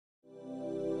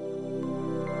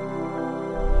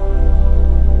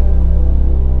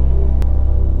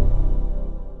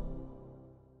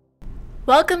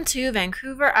Welcome to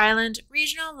Vancouver Island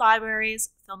Regional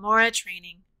Library's Filmora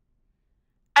training.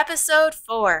 Episode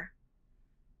 4.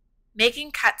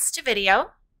 Making cuts to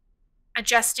video,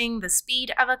 adjusting the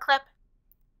speed of a clip,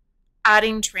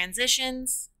 adding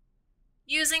transitions,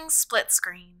 using split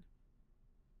screen.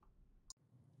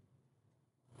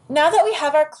 Now that we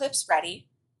have our clips ready,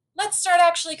 let's start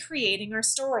actually creating our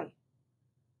story.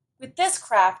 With this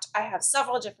craft, I have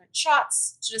several different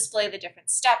shots to display the different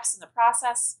steps in the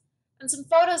process, and some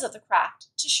photos of the craft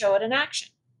to show it in action.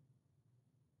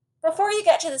 Before you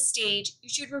get to the stage, you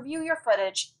should review your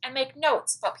footage and make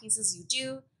notes about pieces you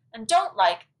do and don't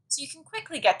like so you can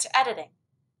quickly get to editing.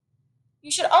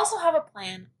 You should also have a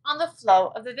plan on the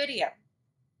flow of the video.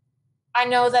 I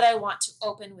know that I want to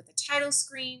open with a title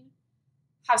screen,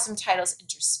 have some titles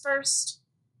interspersed,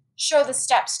 show the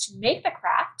steps to make the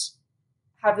craft,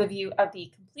 have the view of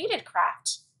the completed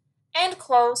craft, and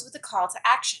close with a call to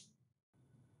action.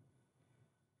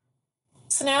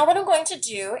 So now what I'm going to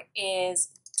do is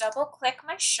double click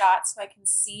my shot so I can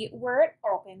see where it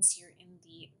opens here in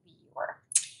the viewer.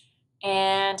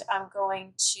 And I'm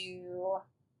going to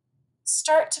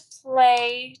start to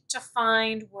play to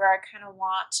find where I kind of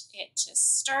want it to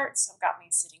start. So I've got me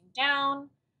sitting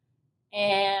down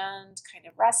and kind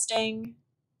of resting.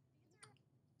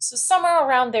 So somewhere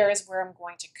around there is where I'm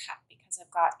going to cut because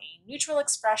I've got a neutral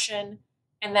expression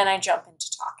and then I jump into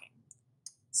talking.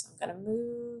 So I'm going to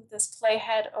move this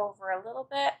playhead over a little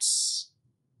bit,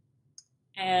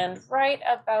 and right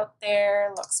about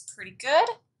there looks pretty good.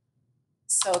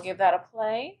 So give that a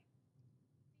play.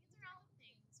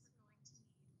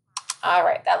 All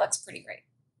right, that looks pretty great.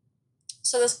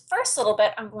 So this first little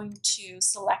bit, I'm going to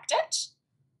select it,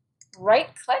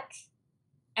 right click,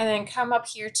 and then come up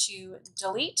here to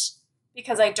delete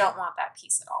because I don't want that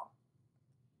piece at all.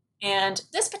 And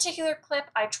this particular clip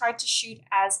I tried to shoot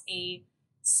as a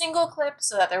single clip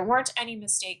so that there weren't any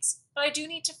mistakes, but I do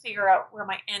need to figure out where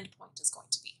my end point is going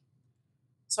to be.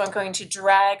 So I'm going to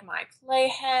drag my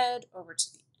playhead over to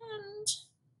the end,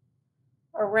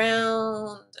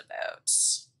 around about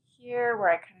here where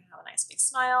I kind of have a nice big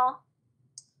smile,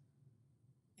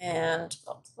 and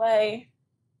we'll play.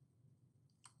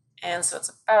 And so it's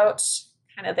about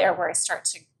kind of there where I start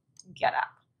to get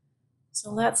up. So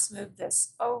let's move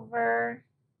this over.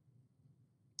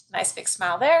 Nice big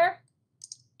smile there.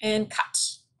 And cut.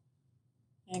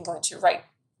 And I'm going to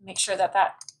make sure that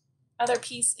that other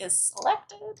piece is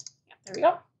selected. Yep, there we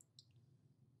go.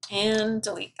 And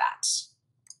delete that.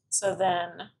 So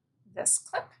then this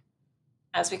clip,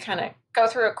 as we kind of go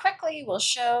through it quickly, will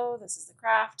show this is the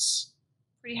craft.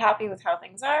 Pretty happy with how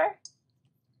things are.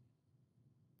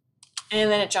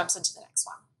 And then it jumps into the next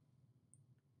one.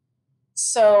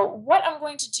 So what I'm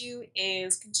going to do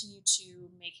is continue to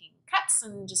making cuts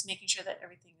and just making sure that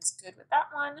everything is good with that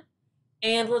one.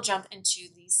 And we'll jump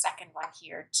into the second one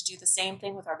here to do the same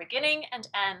thing with our beginning and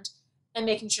end and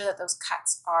making sure that those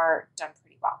cuts are done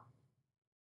pretty well.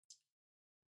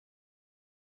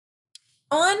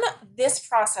 On this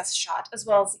process shot, as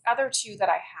well as the other two that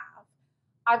I have,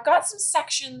 I've got some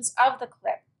sections of the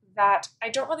clip that I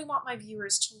don't really want my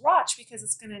viewers to watch because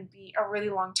it's going to be a really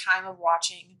long time of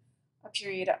watching a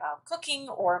period of cooking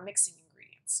or mixing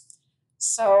ingredients.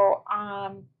 So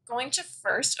I'm going to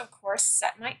first, of course,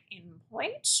 set my in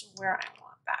point where I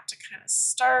want that to kind of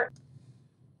start.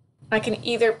 I can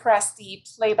either press the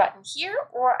play button here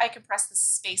or I can press the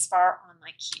space bar on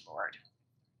my keyboard.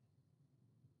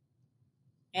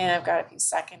 And I've got a few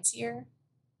seconds here.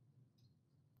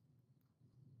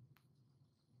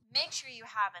 Make sure you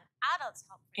have an adult's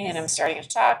help. And I'm starting to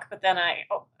talk, but then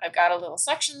I've got a little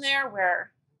section there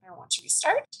where I want to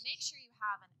restart. Make sure you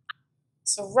have an.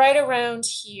 So right around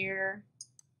here,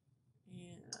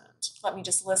 and let me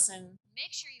just listen.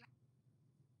 Make sure you.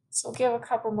 So we'll give a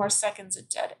couple more seconds of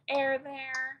dead air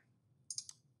there,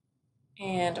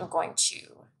 and I'm going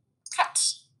to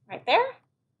cut right there,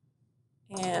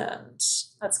 and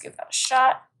let's give that a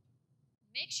shot.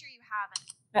 Make sure you have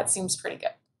an. That seems pretty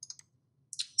good.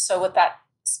 So with that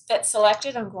bit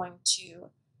selected, I'm going to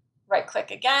right-click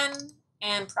again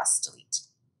and press delete.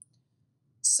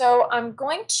 So I'm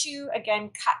going to,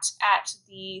 again, cut at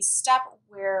the step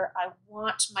where I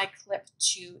want my clip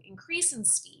to increase in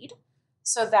speed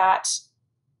so that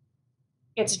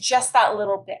it's just that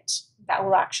little bit that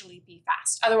will actually be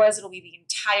fast. Otherwise, it'll be the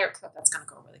entire clip that's going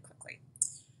to go really quickly.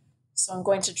 So I'm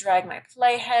going to drag my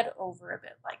playhead over a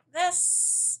bit like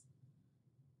this.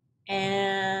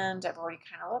 And I've already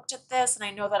kind of looked at this, and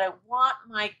I know that I want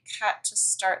my cut to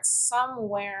start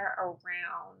somewhere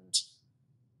around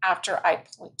after I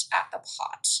point at the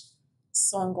pot.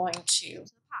 So I'm going to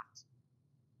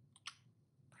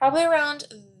Probably around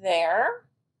there.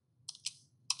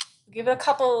 Give it a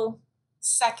couple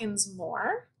seconds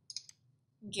more.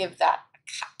 Give that a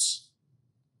cut.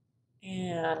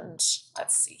 And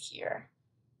let's see here.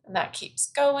 And that keeps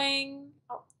going.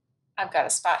 Oh, I've got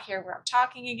a spot here where I'm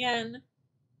talking again.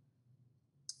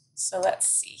 So let's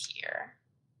see here.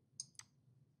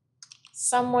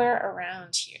 Somewhere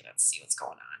around here. Let's see what's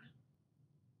going on.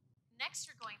 Next,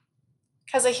 we're going,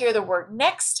 because I hear the word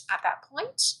next at that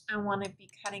point, I want to be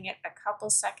cutting it a couple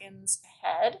seconds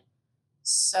ahead.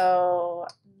 So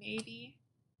maybe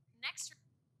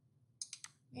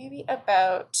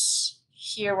about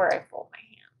here where I fold my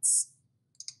hands.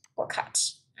 We'll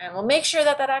cut. And we'll make sure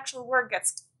that that actual word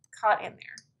gets caught in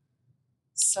there.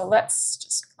 So let's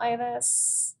just play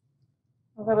this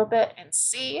a little bit and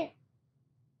see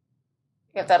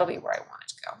if that'll be where I want it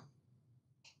to go.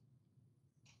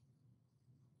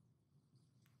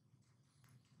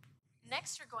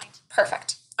 Next, we're going to...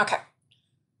 Perfect. Okay.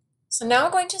 So now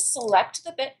I'm going to select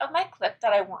the bit of my clip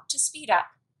that I want to speed up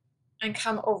and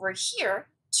come over here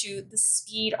to the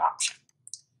speed option.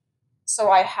 So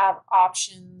I have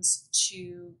options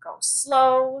to go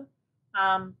slow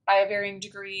by varying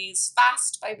degrees,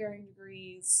 fast by varying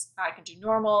degrees. I can do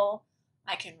normal.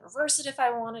 I can reverse it if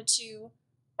I wanted to,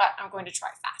 but I'm going to try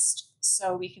fast.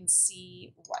 So we can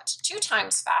see what 2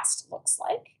 times fast looks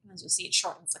like. And as you'll see, it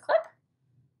shortens the clip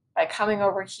by coming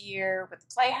over here with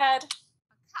the playhead,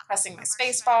 pressing my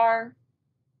space bar,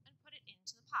 and put it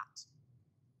into the pot.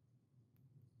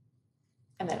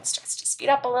 And then it starts to speed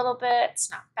up a little bit. It's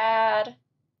not bad.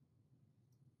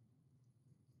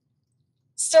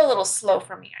 Still a little slow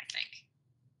for me, I think.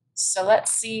 So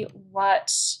let's see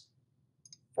what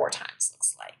 4 times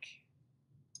looks like.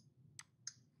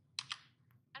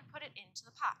 And put it into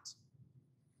the pot.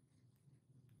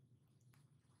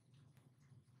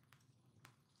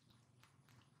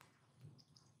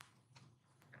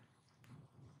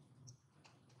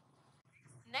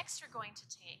 Next, you're going to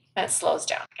take, and it slows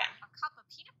down again, a cup of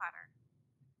peanut butter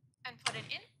and put it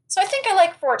in. So I think I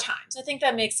like 4 times. I think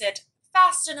that makes it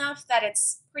fast enough that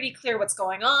it's pretty clear what's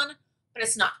going on, but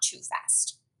it's not too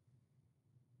fast.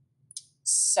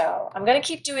 So I'm going to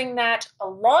keep doing that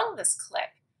along this clip,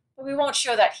 but we won't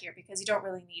show that here because you don't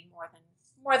really need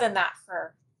more than that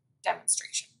for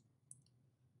demonstration.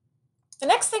 The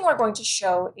next thing we're going to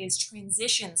show is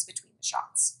transitions between the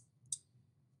shots.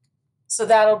 So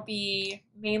that'll be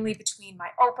mainly between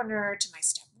my opener to my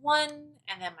step 1,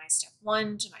 and then my step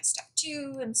 1 to my step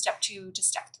 2, and step 2 to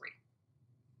step 3.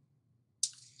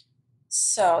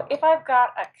 So if I've got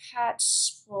a cut,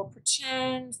 we'll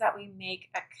pretend that we make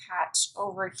a cut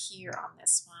over here on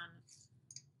this one.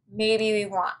 Maybe we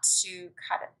want to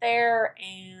cut it there,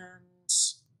 and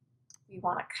we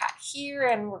want to cut here,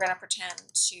 and we're going to pretend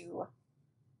to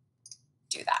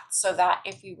do that. So that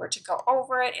if we were to go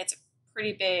over it, it's a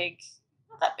pretty big,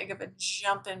 not that big of a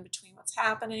jump in between what's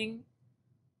happening,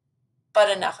 but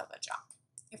enough of a jump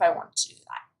if I wanted to do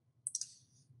that.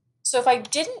 So if I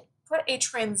didn't put a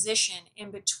transition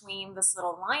in between this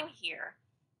little line here,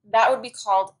 that would be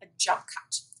called a jump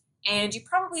cut. And you've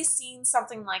probably seen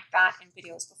something like that in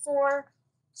videos before,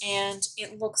 and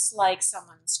it looks like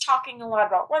someone's talking a lot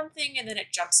about one thing and then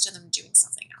it jumps to them doing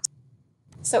something else.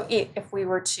 So if we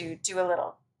were to do a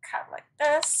little cut like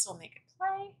this, we'll make it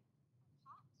play.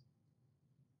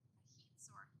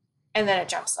 And then it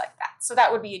jumps like that. So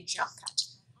that would be a jump cut.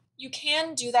 You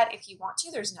can do that if you want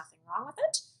to. There's nothing wrong with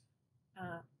it.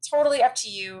 Totally up to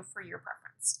you for your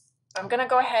preference. So I'm going to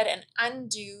go ahead and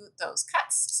undo those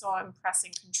cuts. So I'm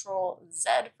pressing Control Z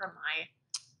for my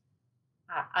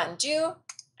undo.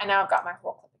 And now I've got my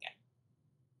whole clip again.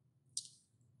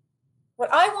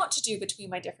 What I want to do between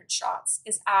my different shots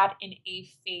is add in a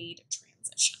fade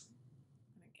transition.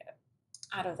 I'm going to get it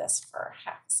out of this for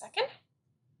half a second.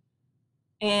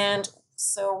 And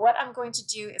so what I'm going to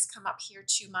do is come up here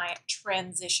to my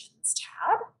Transitions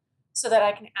tab so that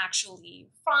I can actually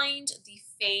find the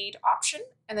fade option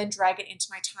and then drag it into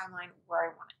my timeline where I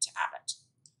want it to add it.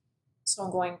 So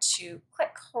I'm going to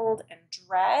click, hold, and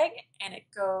drag, and it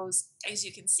goes, as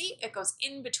you can see, it goes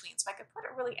in between. So I could put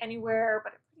it really anywhere,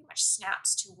 but it pretty much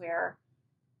snaps to where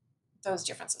those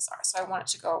differences are. So I want it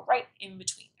to go right in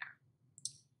between there.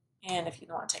 And if you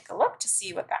want to take a look to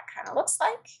see what that kind of looks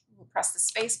like, we'll press the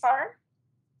space bar.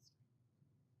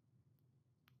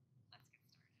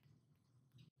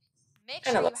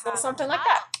 And it looks something like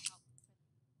that.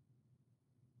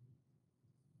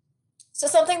 So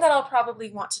something that I'll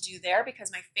probably want to do there,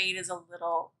 because my fade is a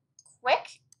little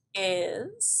quick,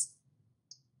 is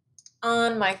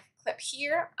on my clip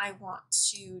here, I want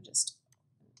to just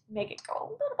make it go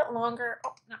a little bit longer.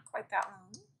 Oh, not quite that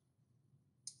long.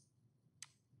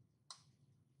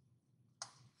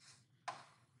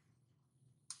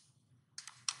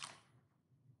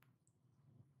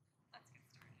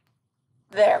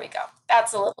 There we go.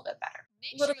 That's a little bit better.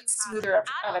 A little bit smoother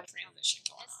of a transition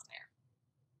going on there.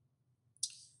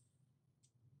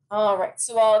 All right,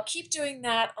 so I'll keep doing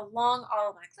that along all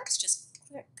of my clips. Just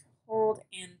click, hold,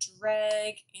 and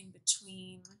drag in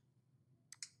between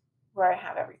where I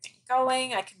have everything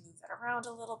going. I can move that around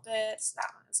a little bit. So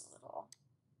that one is a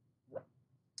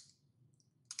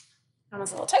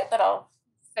little tight, but I'll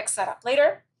fix that up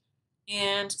later.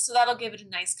 And so that'll give it a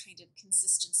nice kind of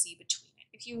consistency between it.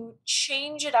 If you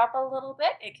change it up a little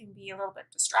bit, it can be a little bit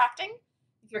distracting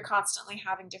if you're constantly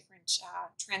having different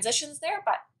transitions there,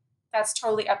 but that's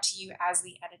totally up to you as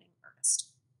the editing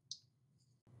artist.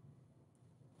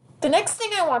 The next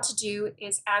thing I want to do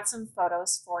is add some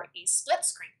photos for a split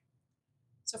screen.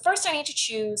 So first I need to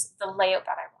choose the layout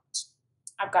that I want.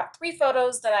 I've got 3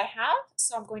 photos that I have,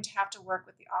 so I'm going to have to work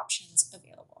with the options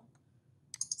available.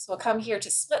 So we'll come here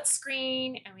to split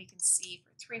screen, and we can see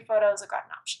for 3 photos, I've got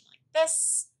an option like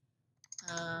this.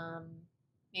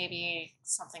 Maybe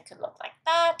something could look like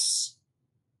that,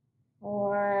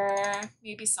 or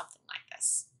maybe something like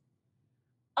this.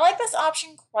 I like this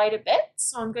option quite a bit,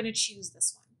 so I'm going to choose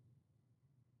this one.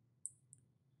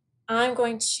 I'm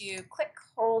going to click,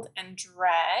 hold, and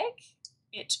drag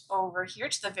it over here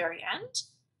to the very end.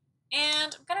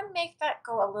 And I'm going to make that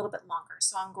go a little bit longer.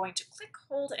 So I'm going to click,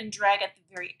 hold, and drag at the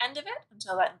very end of it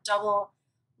until that double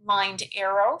lined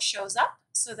arrow shows up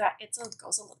so that it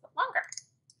goes a little bit longer.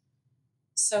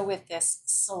 So with this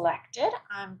selected,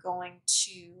 I'm going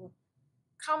to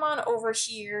come on over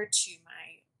here to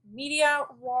my media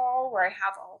wall where I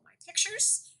have all of my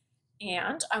pictures.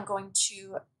 And I'm going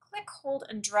to click, hold,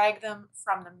 and drag them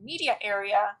from the media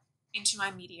area into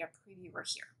my media previewer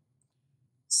here.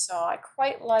 So I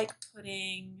quite like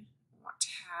I want to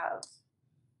have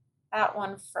that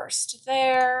one first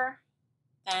there,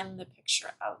 then the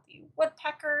picture of the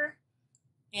woodpecker,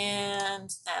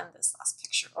 and then this last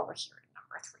picture over here at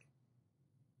number 3.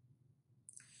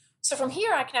 So from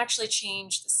here I can actually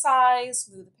change the size,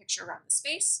 move the picture around the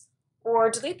space, or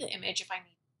delete the image if I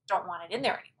don't want it in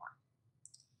there anymore.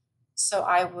 So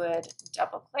I would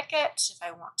double click it. If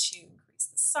I want to increase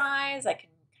the size, I can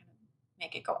kind of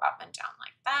make it go up and down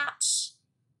like that.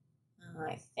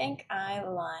 I think I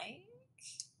like,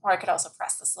 or I could also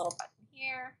press this little button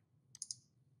here.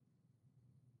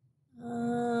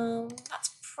 That's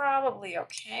probably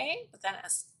okay, but then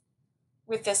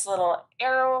with this little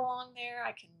arrow along there,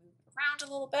 I can move it around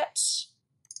a little bit.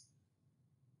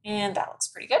 And that looks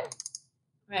pretty good.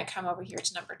 I'm going to come over here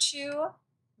to number 2.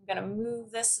 I'm going to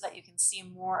move this so that you can see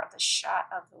more of the shot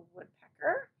of the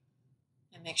woodpecker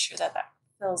and make sure that that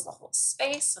fills the whole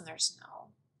space and there's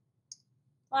no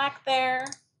black there.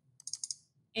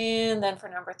 And then for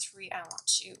number 3, I want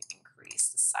to increase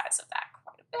the size of that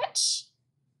quite a bit.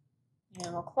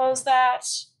 And we'll close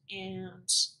that. And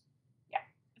yeah,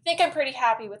 I think I'm pretty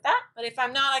happy with that. But if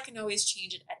I'm not, I can always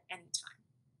change it at any time.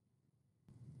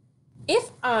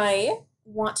 If I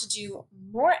want to do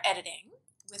more editing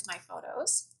with my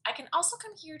photos, I can also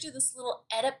come here to this little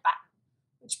edit button,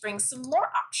 which brings some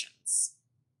more options.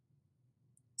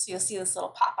 So you'll see this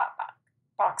little pop-up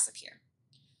box up here.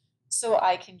 So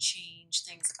I can change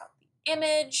things about the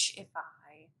image. If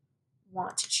I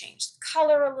want to change the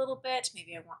color a little bit,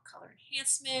 maybe I want color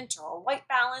enhancement or a white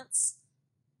balance.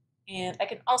 And I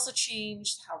can also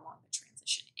change how long the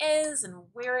transition is and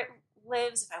where it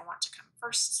lives. If I want to come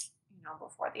first,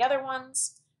 before the other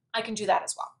ones, I can do that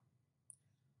as well.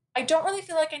 I don't really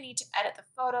feel like I need to edit the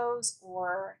photos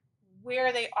or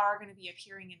where they are going to be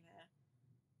appearing in the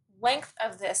length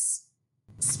of this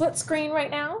split screen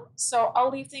right now, so I'll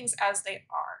leave things as they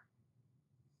are.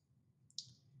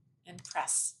 And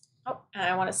press. Oh, and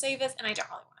I want to save it, and I don't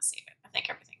really want to save it. I think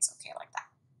everything's okay like that.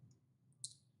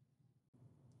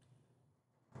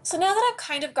 So now that I've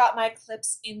kind of got my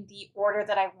clips in the order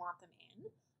that I want them in,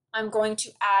 I'm going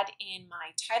to add in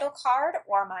my title card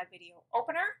or my video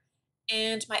opener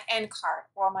and my end card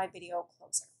or my video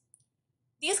closer.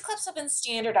 These clips have been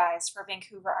standardized for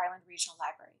Vancouver Island Regional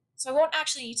Library, so I won't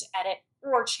actually need to edit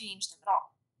or change them at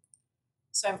all.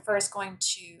 So I'm first going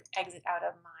to exit out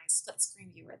of my split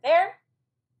screen viewer there,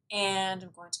 and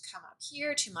I'm going to come up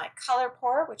here to my color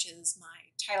pour, which is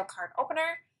my title card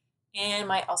opener, and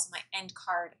also my end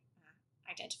card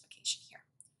identification here.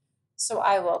 So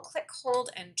I will click, hold,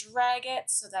 and drag it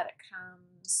so that it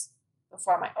comes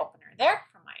before my opener there,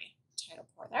 for my title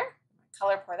pour there, my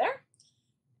color pour there.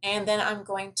 And then I'm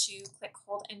going to click,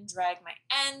 hold, and drag my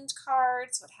end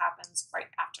card so it happens right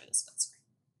after the split screen.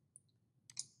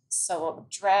 So we'll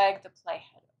drag the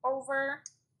playhead over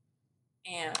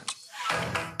and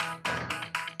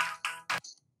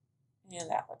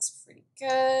that looks pretty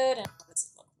good. And what does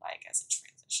it look like as it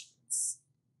transitions?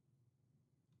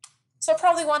 So I'll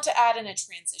probably want to add in a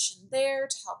transition there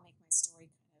to help make my story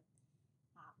kind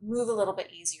of move a little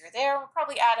bit easier there. We'll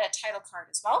probably add a title card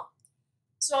as well.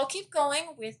 So I'll keep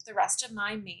going with the rest of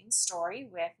my main story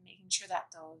with making sure that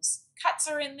those cuts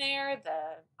are in there,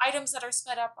 the items that are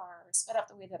sped up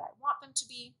the way that I want them to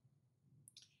be,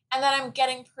 and then I'm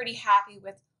getting pretty happy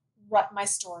with what my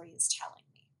story is telling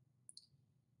me.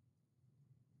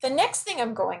 The next thing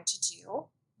I'm going to do,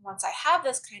 once I have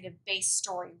this kind of base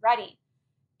story ready,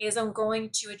 is I'm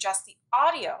going to adjust the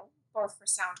audio, both for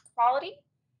sound quality,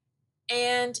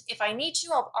 and if I need to,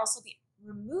 I'll also be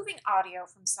removing audio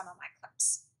from some of my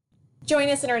clips. Join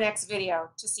us in our next video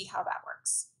to see how that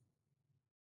works.